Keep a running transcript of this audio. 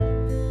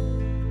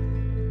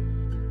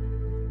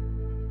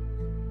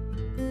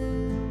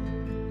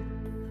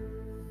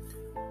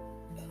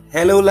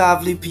Hello,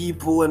 lovely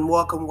people, and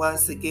welcome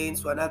once again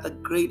to another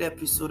great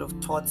episode of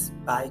Thoughts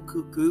by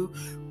Cuckoo,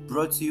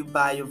 brought to you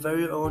by your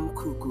very own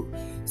Cuckoo.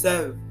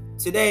 So,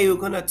 today we're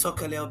going to talk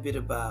a little bit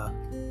about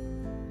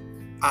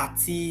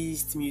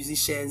artists,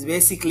 musicians,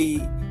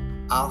 basically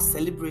our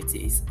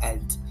celebrities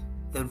and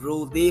the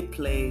role they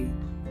play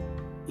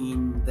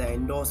in the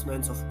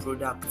endorsement of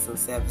products and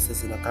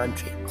services in the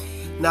country.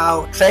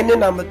 Now, trending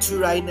number 2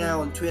 right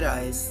now on Twitter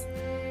is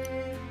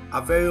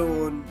our very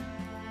own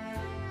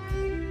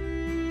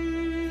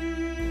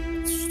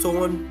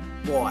Stone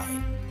Boy,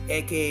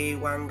 aka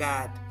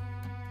Vanguard,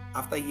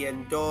 after he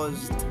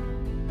endorsed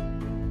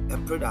a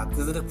product.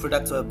 Is it a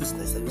product or a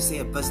business? If you say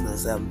a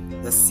business,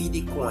 the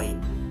CD Coin,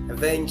 a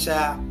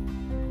venture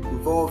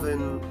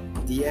involving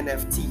the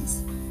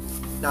NFTs.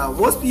 Now,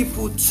 most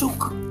people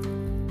took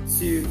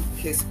to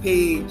his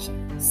page,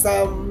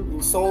 some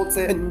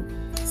insulting,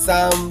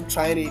 some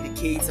trying to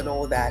educate and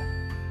all that.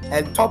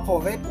 And top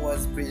of it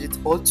was Bridget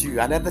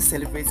Otu, another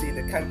celebrity in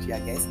the country, I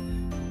guess.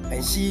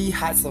 And she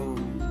had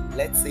some,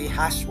 let's say,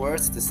 harsh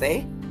words to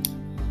say.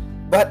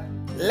 But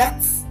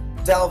let's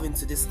delve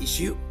into this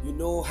issue. You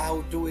know how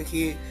we do it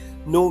here.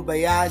 No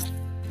bias.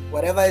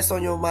 Whatever is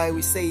on your mind,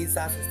 we say it's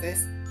as it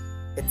is.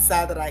 It's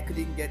sad that I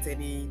couldn't get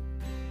any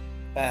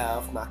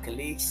of my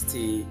colleagues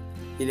to,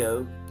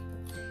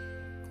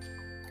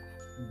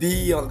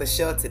 be on the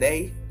show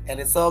today. And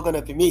it's all going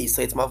to be me.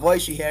 So it's my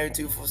voice you're hearing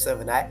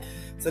 247, right?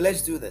 So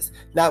let's do this.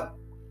 Now,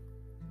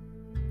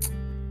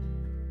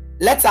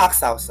 let's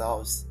ask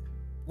ourselves,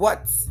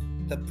 what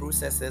the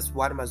processes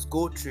one must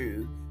go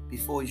through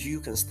before you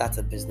can start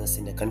a business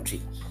in the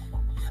country.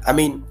 I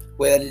mean,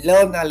 with a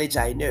little knowledge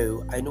I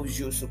know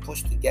you're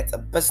supposed to get a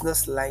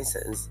business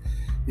license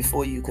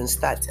before you can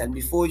start. And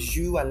before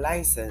you are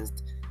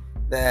licensed,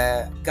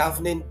 the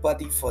governing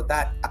body for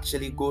that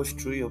actually goes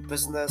through your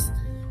business,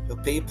 your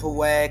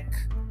paperwork,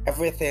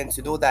 everything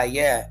to know that,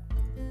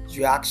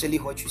 you're actually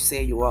what you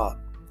say you are.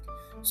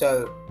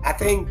 So I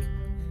think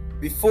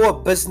before a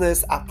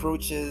business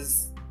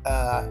approaches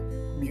a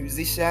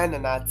musician,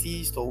 an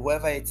artist, or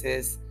whoever it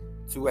is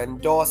to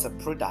endorse a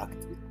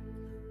product,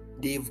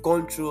 they've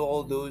gone through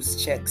all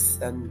those checks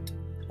and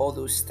all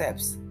those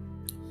steps.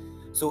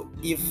 So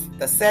if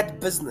the said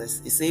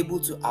business is able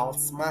to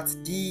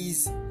outsmart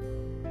these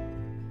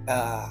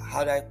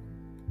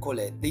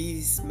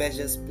these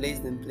measures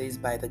placed in place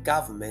by the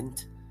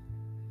government,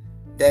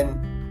 then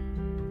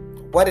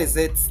what is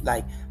it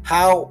like?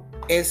 How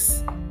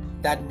is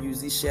that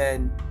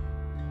musician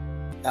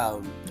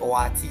or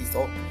artist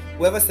or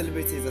whoever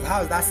celebrity is,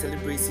 how is that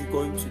celebrity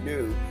going to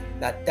know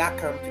that that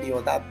company or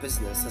that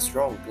business is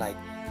wrong? Like,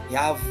 you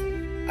have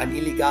an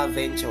illegal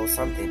venture or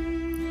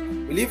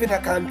something. We live in a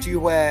country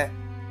where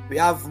we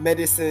have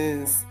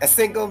medicines, a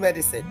single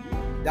medicine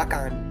that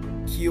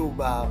can cure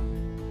about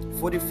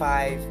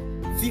 45,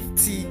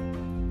 50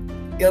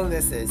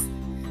 illnesses,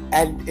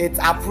 and it's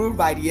approved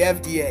by the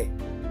FDA.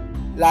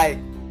 Like,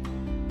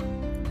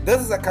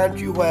 this is a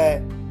country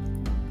where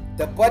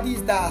the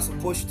bodies that are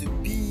supposed to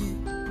be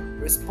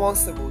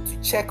responsible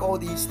to check all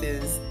these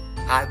things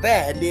are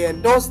there, and they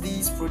endorse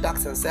these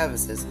products and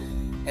services.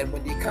 And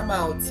when they come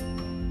out,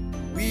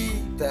 we,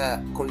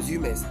 the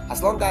consumers,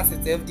 as long as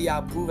it's FDA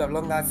approved, as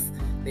long as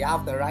they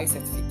have the right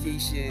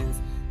certifications,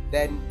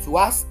 then to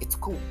us it's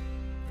cool.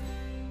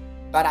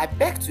 But I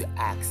beg to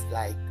ask,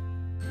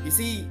 you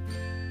see,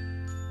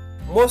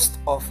 most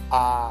of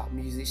our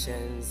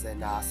musicians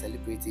and our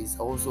celebrities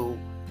also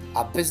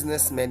are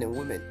businessmen and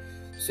women.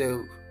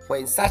 So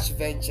when such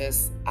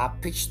ventures are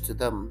pitched to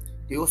them,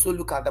 they also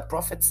look at the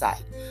profit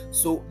side.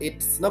 So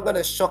it's not going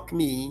to shock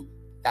me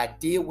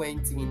that they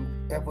went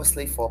in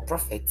purposely for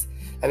profit.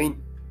 I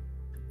mean,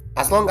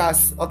 as long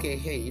as,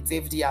 it's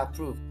FDA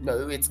approved,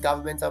 no, it's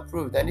government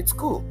approved, then it's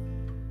cool.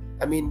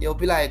 I mean, they'll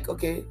be like,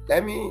 okay,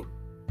 let me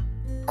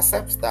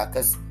accept that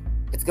because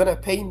it's going to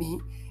pay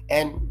me.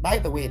 And by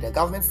the way, the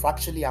government's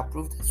actually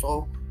approved it,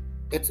 so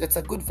it's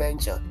a good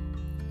venture.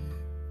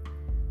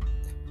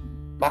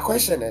 My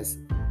question is,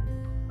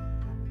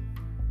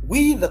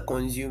 we the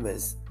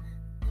consumers,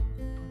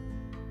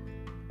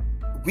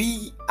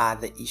 we are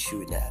the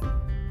issue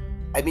now.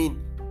 I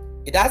mean,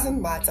 it doesn't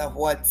matter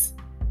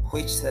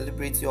which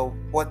celebrity or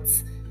what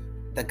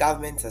the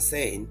government are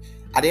saying.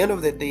 At the end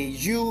of the day,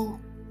 you,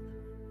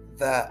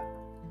 the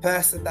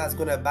person that's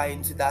going to buy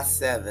into that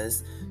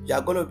service, you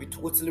are going to be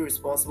totally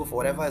responsible for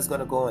whatever is going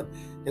to go on.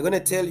 They're going to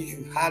tell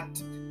you had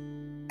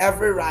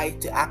every right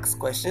to ask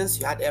questions,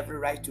 you had every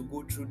right to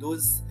go through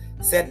those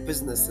said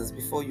businesses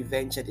before you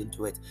ventured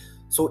into it.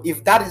 So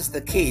if that is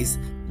the case,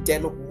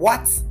 then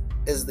what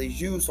is the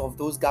use of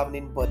those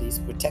governing bodies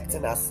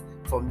protecting us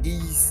from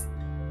these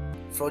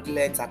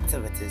fraudulent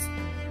activities?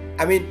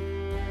 I mean,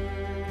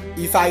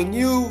 if I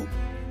knew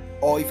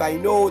or if I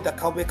know the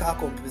chemical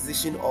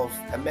composition of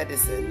a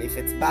medicine, if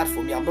it's bad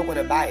for me, I'm not going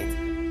to buy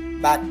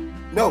it. But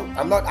no,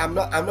 I'm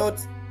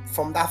not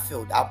from that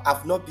field.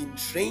 I've not been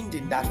trained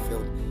in that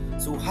field.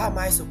 So how am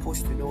I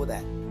supposed to know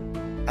that?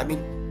 I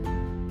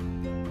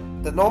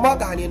mean, the normal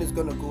Ghanaian is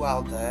going to go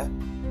out there,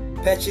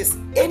 purchase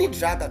any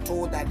drug at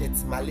all that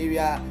it's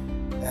malaria,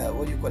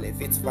 what do you call it?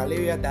 If it's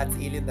malaria that's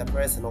ailing the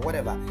person or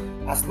whatever,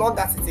 as long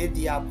as it's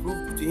FDA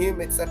approved, to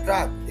him it's a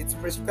drug, it's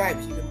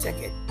prescribed, you can take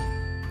it.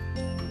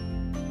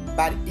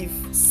 But if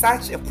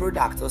such a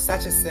product or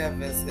such a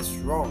service is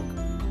wrong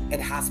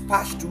and has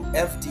passed through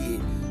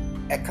FDA,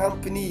 a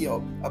company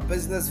or a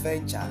business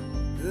venture,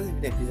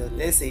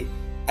 let's say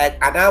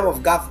an arm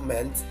of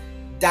government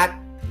that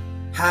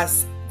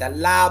has the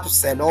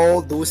labs and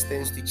all those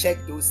things to check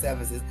those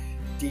services,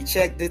 they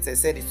checked it and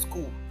said it's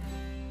cool.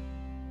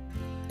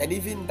 And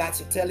even that,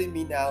 you're telling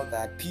me now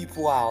that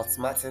people are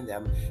outsmarting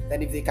them.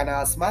 Then if they can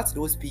outsmart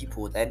those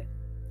people, then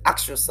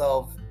ask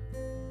yourself,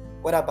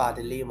 what about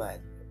the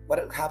layman?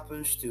 What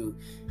happens to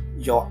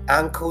your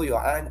uncle,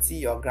 your auntie,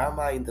 your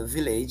grandma in the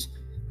village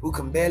who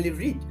can barely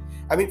read?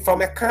 I mean,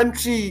 from a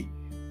country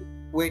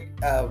with,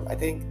 I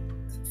think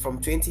from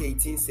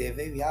 2018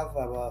 survey, we have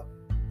about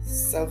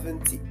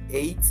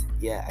 78,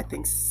 I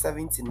think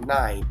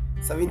 79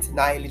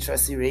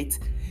 literacy rate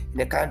in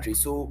the country.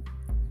 So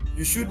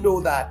you should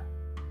know that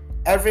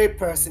every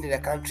person in the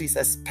country is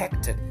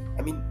expected.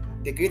 I mean,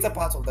 the greater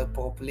part of the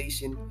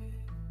population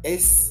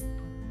is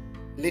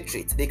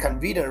literate. They can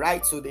read and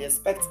write, so they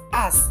expect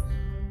us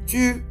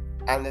to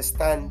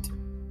understand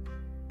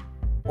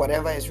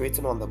whatever is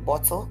written on the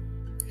bottle.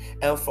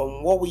 And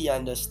from what we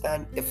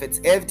understand, if it's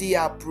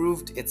FDA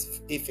approved, if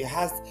it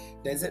has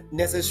the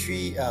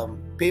necessary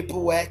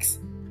paperwork,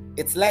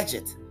 it's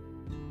legit.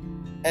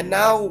 And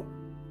now,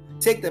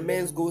 take the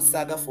Men's Go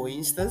saga for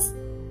instance.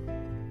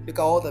 Look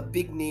at all the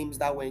big names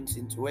that went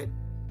into it.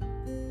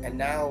 And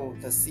now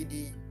the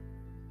CD,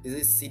 is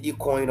it CD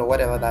coin or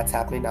whatever that's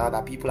happening now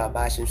that people are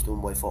bashing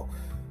Stonebwoy for.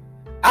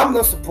 I'm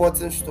not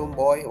supporting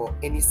Stonebwoy or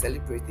any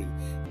celebrity.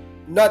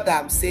 Not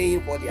that I'm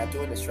saying what they are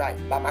doing is right.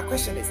 But my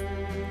question is,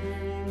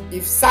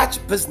 if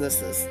such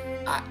businesses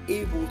are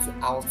able to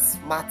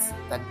outsmart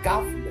the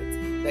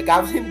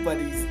governing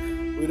bodies,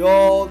 with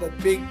all the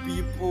big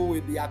people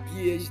with their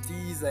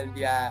PhDs and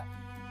their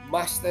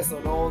masters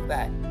and all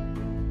that,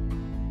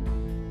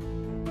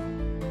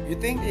 you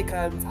think they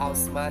can't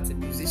outsmart a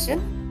musician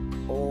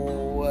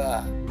or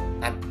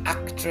an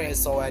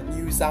actress or a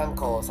news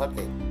anchor or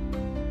something?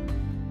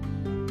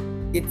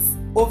 It's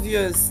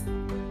obvious.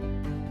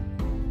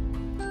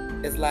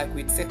 It's like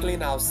we're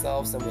tickling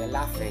ourselves and we're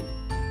laughing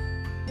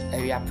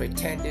and we are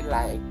pretending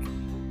like,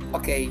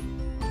 okay,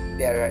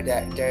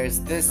 there's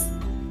this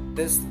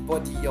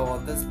body or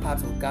this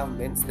part of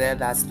government there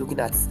that's looking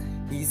at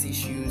these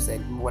issues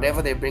and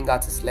whatever they bring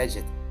out is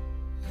legit.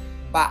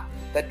 But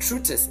the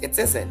truth is, it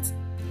isn't.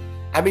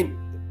 I mean,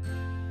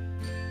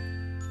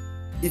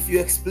 if you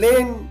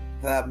explain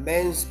the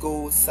Men's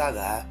Go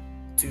saga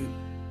to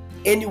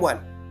anyone,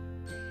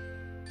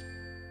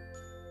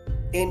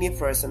 any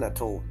person at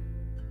all,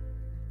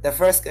 the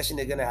first question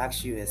they're going to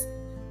ask you is,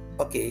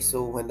 okay,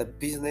 so when the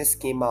business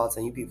came out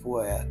and you people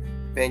were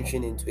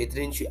venturing into it,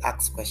 didn't you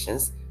ask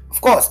questions?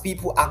 Of course,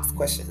 people asked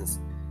questions,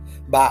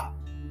 but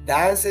the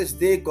answers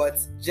they got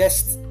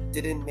just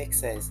didn't make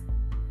sense.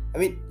 I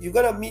mean, you're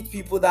going to meet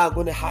people that are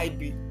going to hide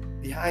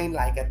behind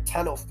like a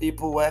ton of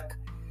paperwork,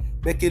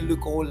 make it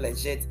look all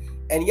legit.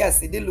 And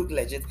yes, it did look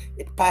legit.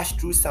 It passed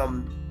through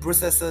some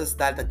processes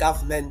that the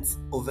government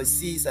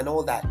oversees and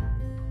all that.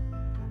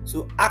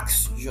 So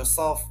ask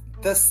yourself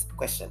this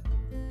question.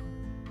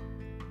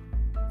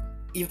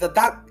 If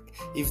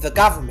the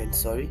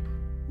government,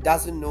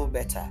 doesn't know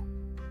better,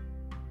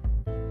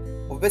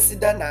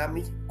 Obesida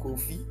Nami,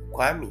 Kofi,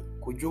 Kwame,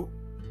 Kojo,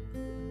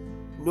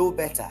 know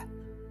better.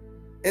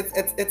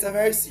 It's a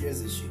very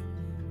serious issue.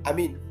 I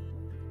mean,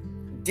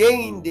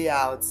 day in, day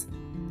out,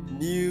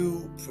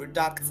 new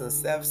products and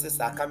services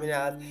are coming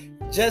out.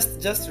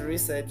 Just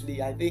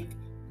recently, I think,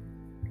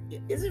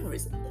 is it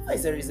recent? If I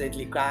say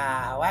recently,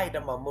 why the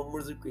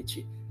Mamomuzu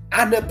Kwichi?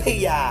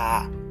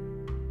 Anapaya!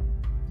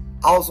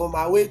 I was on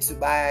my way to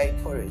buy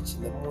porridge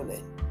in the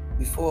morning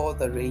before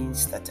the rain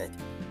started.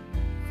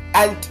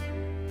 And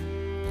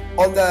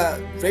on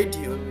the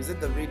radio,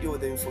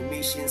 the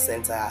information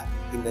center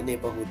in the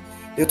neighborhood,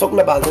 they were talking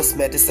about this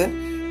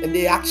medicine, and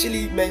they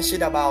actually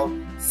mentioned about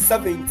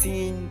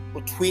 17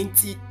 or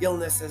 20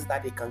 illnesses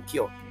that they can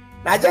cure.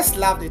 And I just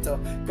laughed it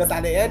up because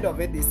at the end of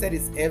it, they said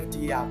it's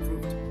FDA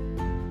approved.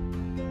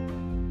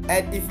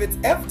 And if it's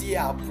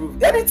FDA approved,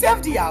 then it's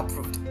FDA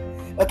approved.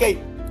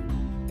 Okay,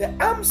 the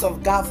arms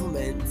of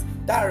government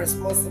that are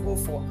responsible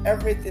for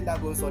everything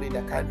that goes on in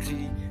the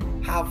country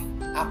have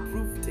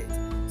approved it.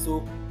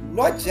 So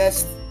not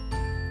just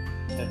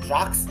the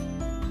drugs,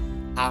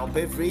 our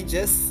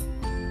beverages,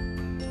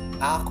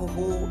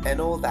 alcohol, and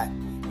all that.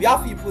 We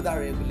have people that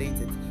regulate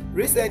it.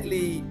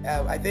 Recently,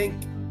 I think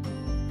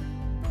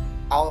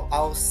I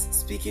was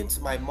speaking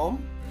to my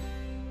mom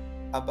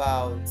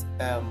about.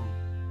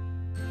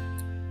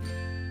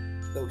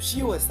 So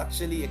she was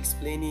actually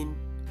explaining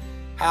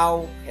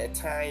how her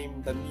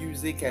time, the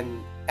music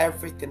and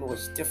everything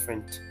was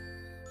different,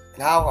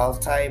 and how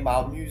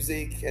our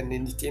music and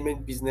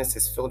entertainment business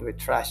is filled with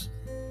trash.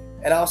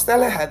 And I was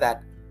telling her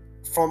that,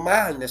 from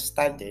my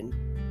understanding,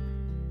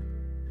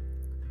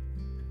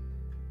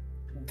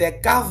 the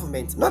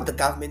government, not the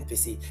government per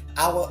se,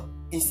 our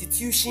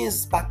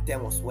institutions back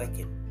then was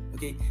working.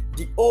 Okay,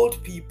 the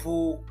old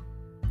people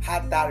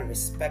had that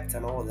respect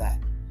and all that.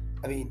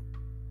 I mean,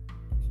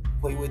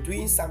 when you were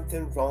doing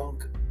something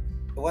wrong,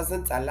 it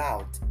wasn't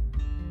allowed.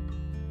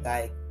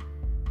 Like,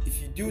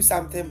 if you do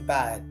something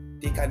bad,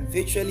 they can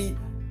virtually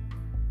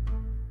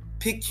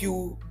pick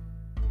you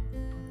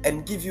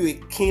and give you a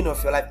cane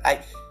of your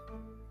life.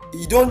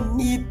 You don't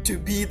need to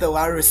be the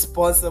one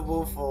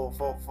responsible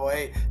for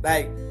it.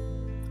 Like,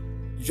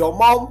 your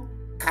mom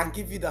can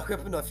give you the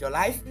whipping of your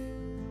life.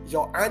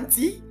 Your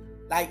auntie,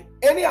 like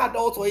any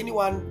adult or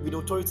anyone with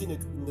authority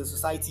in the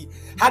society,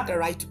 had the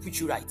right to put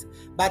you right.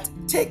 But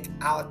take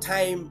our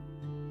time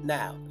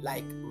now,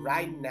 like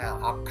right now,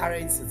 our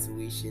current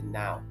situation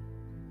now.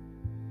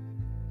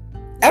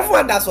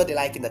 Everyone does what they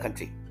like in the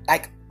country.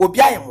 Like,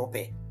 obiaye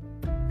mope.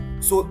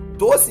 So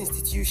those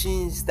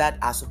institutions that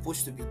are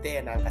supposed to be there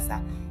in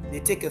Ankasa, they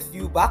take a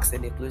few bucks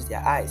and they close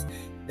their eyes.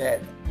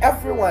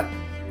 Everyone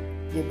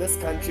in this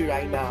country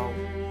right now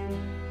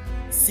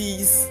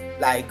sees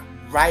like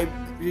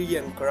bribery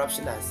and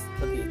corruption as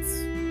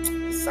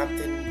it's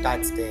something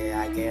that's there,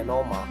 like a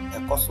normal,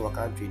 a cost of a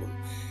country.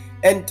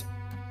 And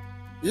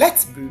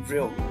let's be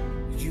real,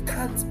 you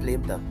can't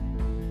blame them.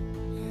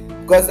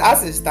 Because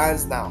as it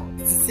stands now,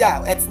 it's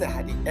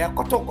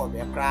protocol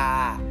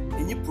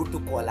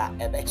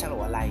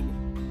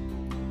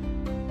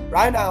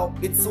right now.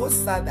 It's so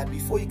sad that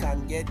before you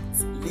can get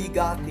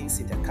legal things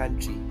in the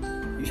country,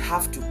 you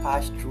have to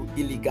pass through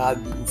illegal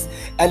means,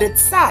 and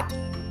it's sad.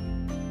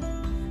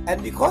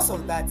 And because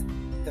of that,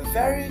 the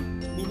very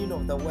meaning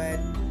of the word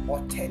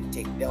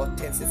authentic, the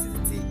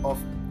authenticity of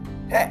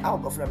the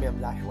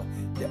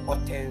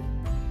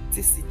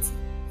authenticity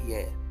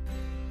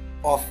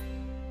of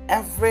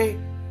every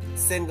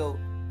single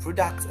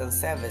product and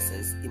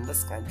services in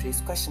this country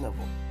is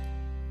questionable.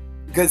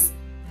 Because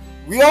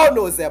we all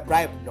know there's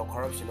bribe, no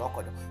corruption, no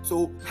corruption.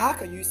 So how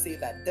can you say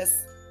that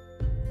this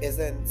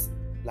isn't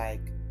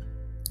like,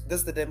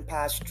 this didn't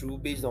pass through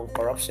based on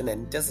corruption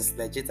and this is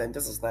legit and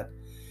this is not?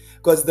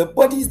 Because the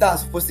bodies that are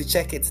supposed to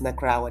check it in the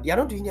crowd, they are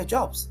not doing their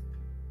jobs.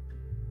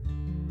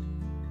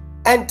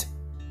 And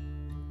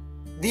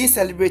these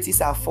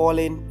celebrities are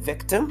falling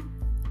victim,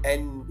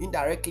 and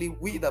indirectly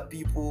we the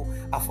people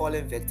are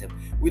falling victim.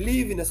 We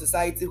live in a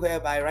society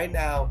whereby right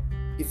now,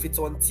 if it's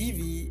on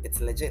TV, it's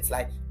legit. It's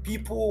like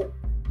people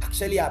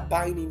actually are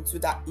buying into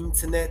that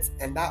internet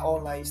and that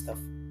online stuff.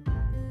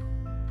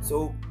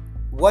 So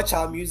watch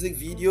our music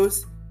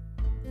videos,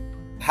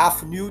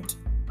 half nude.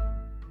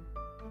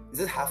 Is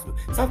it half nude?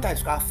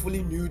 Sometimes we're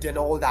fully nude and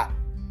all that.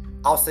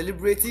 Our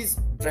celebrities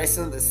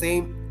dressing the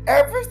same.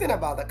 Everything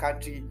about the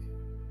country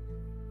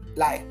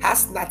like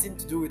has nothing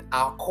to do with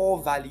our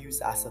core values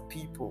as a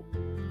people.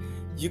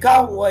 You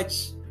can't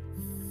watch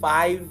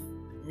 5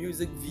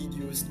 music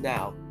videos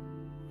now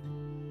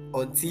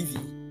on TV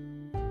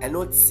and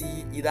not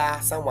see either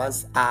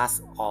someone's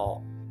ass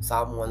or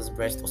someone's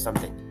breast or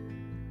something.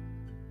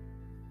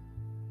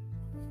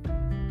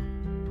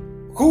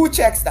 Who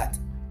checks that?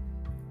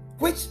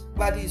 Which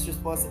body is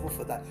responsible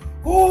for that?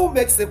 Who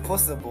makes it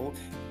possible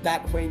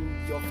that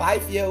when your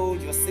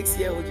 5-year-old, your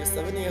 6-year-old, your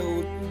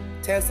 7-year-old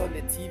turns on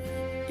the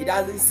TV, he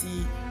doesn't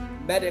see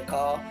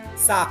Medical,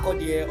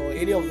 Sarkodie, or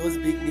any of those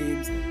big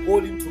names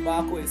holding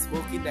tobacco and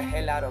smoking the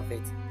hell out of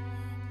it?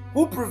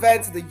 Who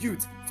prevents the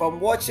youth from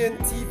watching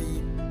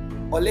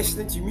TV or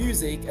listening to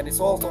music and it's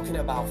all talking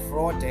about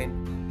fraud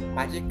and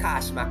magic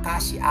cash,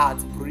 makashi art,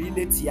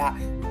 brunitia?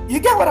 You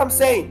get what I'm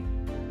saying?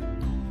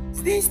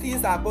 These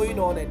things are going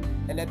on,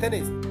 and the thing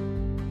is,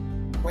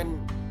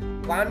 when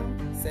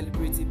one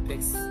celebrity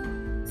picks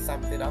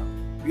something up,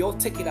 we all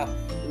take it up,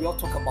 we all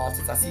talk about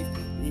it as if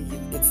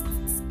it's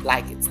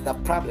like it's the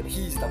problem.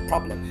 He's the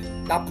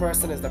problem. That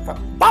person is the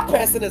problem. That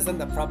person isn't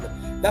the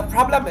problem. The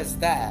problem is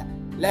there.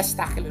 Let's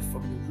tackle it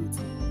from the root.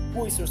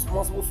 Who is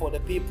responsible for the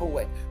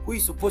paperwork? Who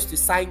is supposed to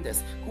sign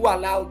this? Who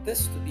allowed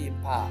this to be in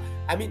power?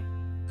 I mean,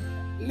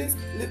 let's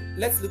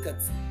look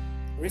at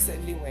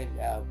recently when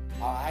our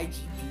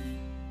IGP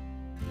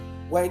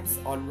went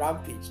on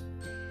rampage.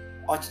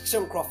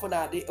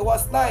 It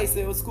was nice,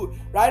 it was cool.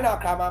 Right now,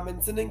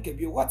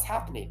 what's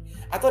happening?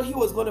 I thought he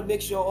was going to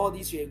make sure all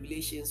these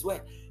regulations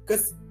work.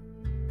 Because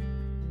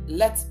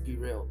let's be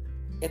real,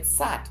 it's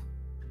sad.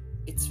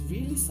 It's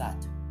really sad.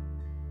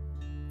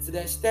 To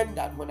the extent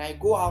that when I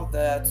go out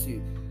there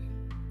to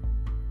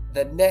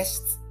the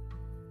next,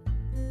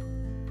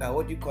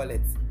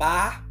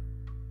 bar,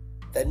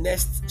 the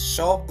next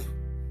shop,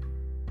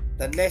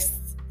 the next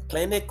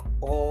clinic,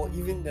 or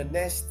even the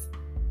next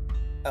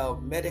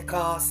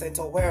medical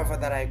center, wherever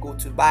that I go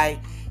to buy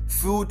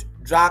food,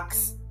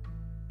 drugs,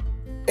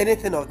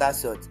 anything of that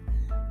sort,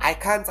 I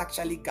can't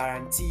actually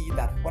guarantee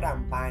that what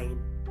I'm buying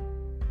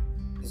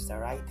is the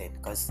right thing.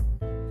 Because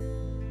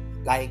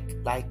like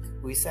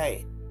we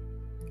say,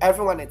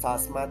 everyone is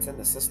outsmarting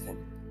the system.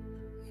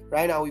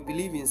 Right now we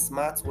believe in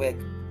smart work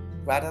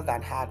rather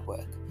than hard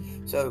work.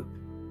 So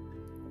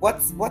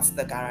what's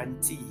the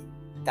guarantee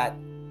that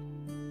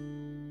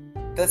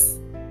this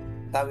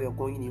that we are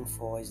going in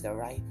for is the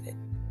right thing?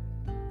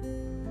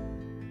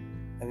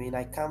 I mean,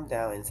 I calm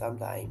down, and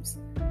sometimes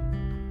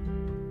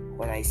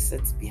when I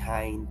sit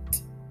behind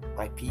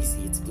my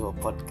PC to do a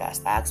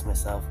podcast, I ask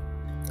myself,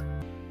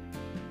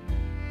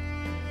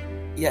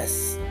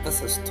 yes,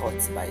 this is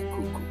Thoughts by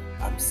Kuku.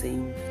 I'm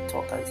saying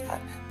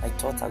my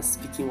thoughts, I'm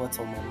speaking what's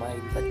on my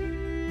mind, but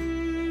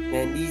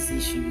man, these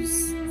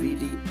issues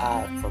really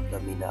are a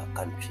problem in our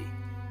country.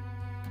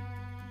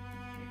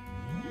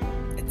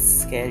 It's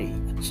scary,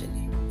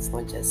 actually. It's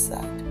not just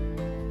sad.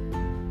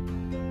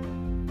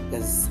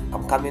 Because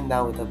I'm coming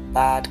down with a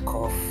bad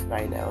cough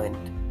right now, and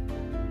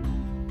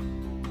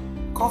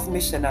cough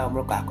mission now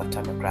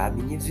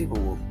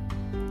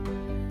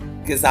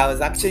because I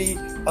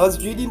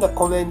was reading the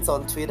comments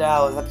on Twitter. I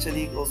was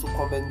actually also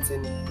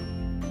commenting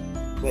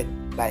with,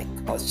 I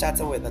was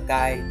chatting with a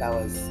guy that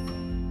was,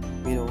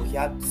 he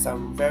had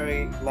some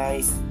very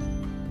nice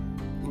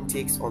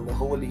intakes on the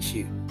whole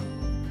issue.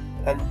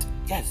 And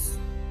yes,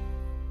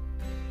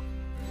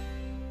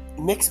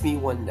 it makes me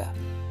wonder,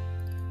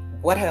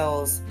 what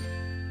else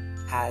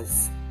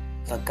has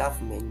the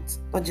government,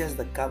 not just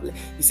the government.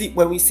 You see,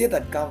 when we say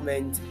the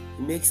government,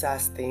 it makes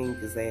us think,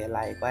 it's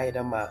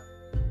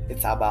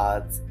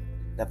about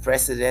the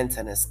president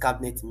and his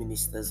cabinet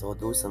ministers or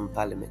those in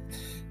parliament.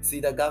 See,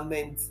 the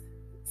government,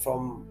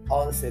 from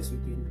onset,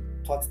 we've been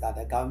taught that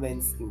the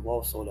government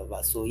involves all of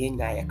us. So, I mean,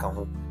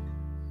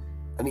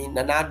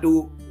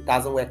 Nanado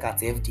doesn't work at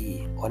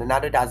FDA, or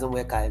Nanado doesn't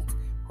work at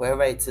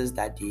wherever it is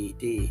that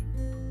they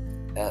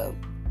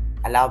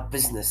allow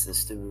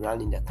businesses to be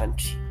run in the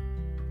country.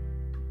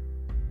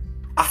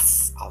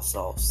 Us,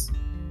 ourselves,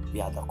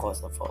 we are the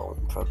cause of our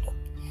own problem.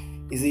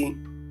 You see,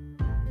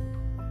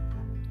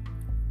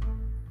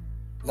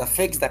 the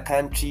Fix the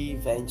Country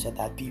venture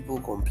that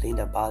people complained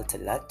about a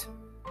lot,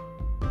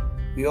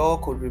 we all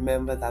could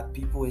remember that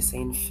people were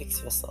saying,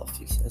 fix yourself,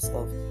 fix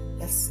yourself.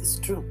 Yes, it's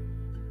true.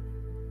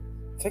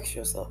 Fix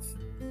yourself.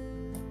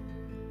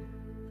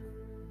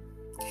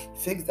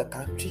 Fix the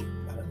country,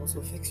 but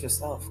also fix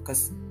yourself.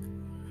 Because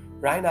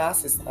right now,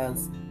 as it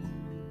stands,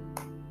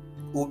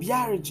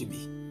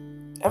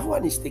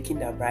 everyone is taking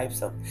their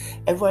bribes up.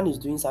 Everyone is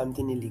doing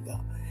something illegal.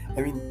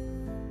 I mean,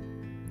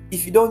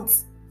 if you don't,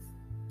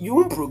 you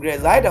won't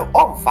progress either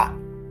on far.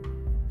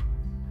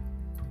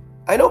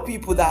 I know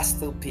people that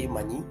still pay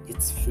money.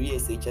 It's free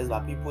SHS,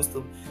 but people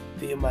still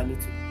pay money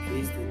to be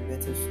placed in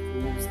better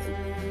schools.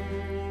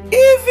 And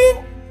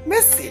even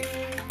Messi,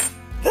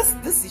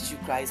 this issue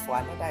cries for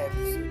another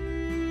episode.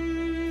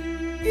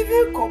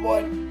 Even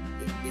common,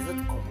 is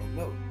it common?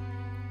 No.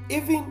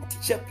 Even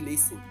teacher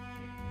placement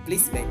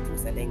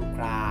was a then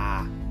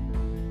cry.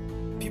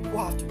 People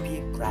have to pay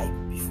a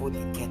bribe before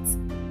they get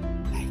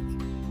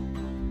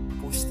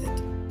posted.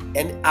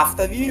 And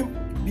after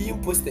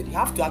being posted, you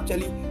have to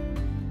actually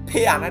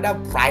pay another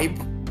bribe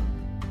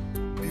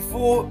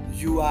before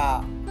you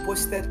are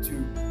posted to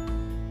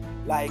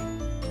a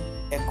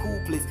cool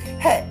place.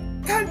 Hey,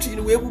 country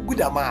in way good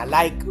man.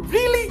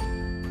 Really?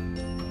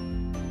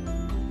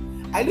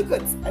 I look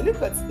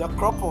at the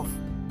crop of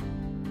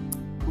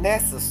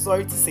nurses,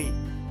 sorry to say,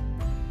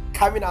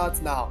 coming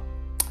out now.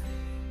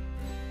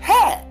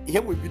 Hey,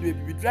 here we be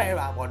driving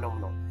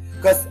around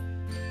because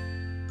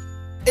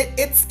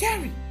it's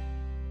scary.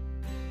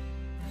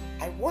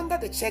 I wonder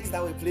the checks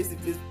that were placed in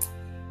place.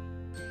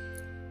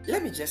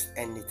 Let me just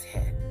end it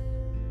here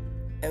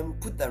and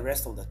put the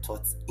rest of the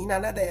thoughts in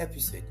another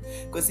episode.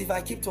 Because if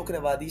I keep talking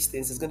about these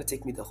things, it's going to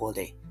take me the whole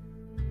day.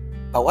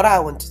 But what I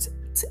wanted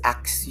to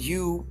ask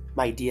you,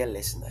 my dear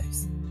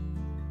listeners,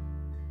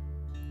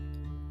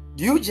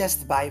 do you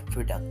just buy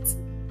products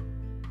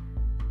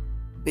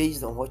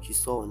based on what you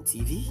saw on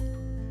TV?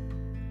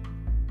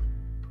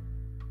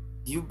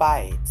 Do you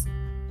buy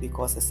it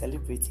because a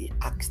celebrity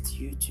asked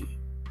you to?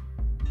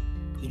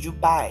 Did you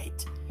buy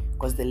it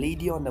because the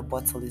lady on the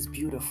bottle is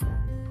beautiful?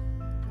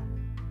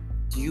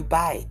 Do you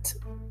buy it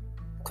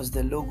because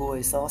the logo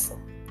is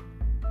awesome?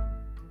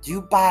 Do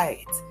you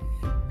buy it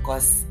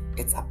because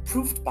it's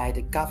approved by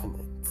the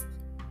government?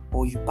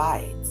 Or you buy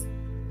it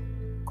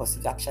because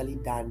you've actually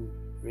done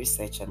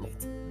research on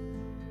it?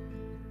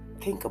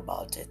 Think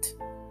about it.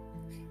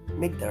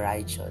 Make the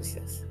right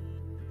choices.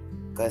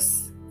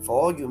 Because for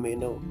all you may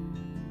know,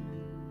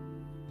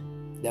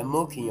 the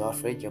milk in your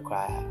fridge you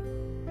cry,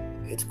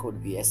 it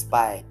could be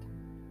expired.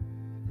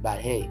 But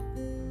hey,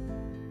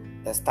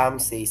 the stamp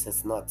says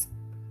it's not.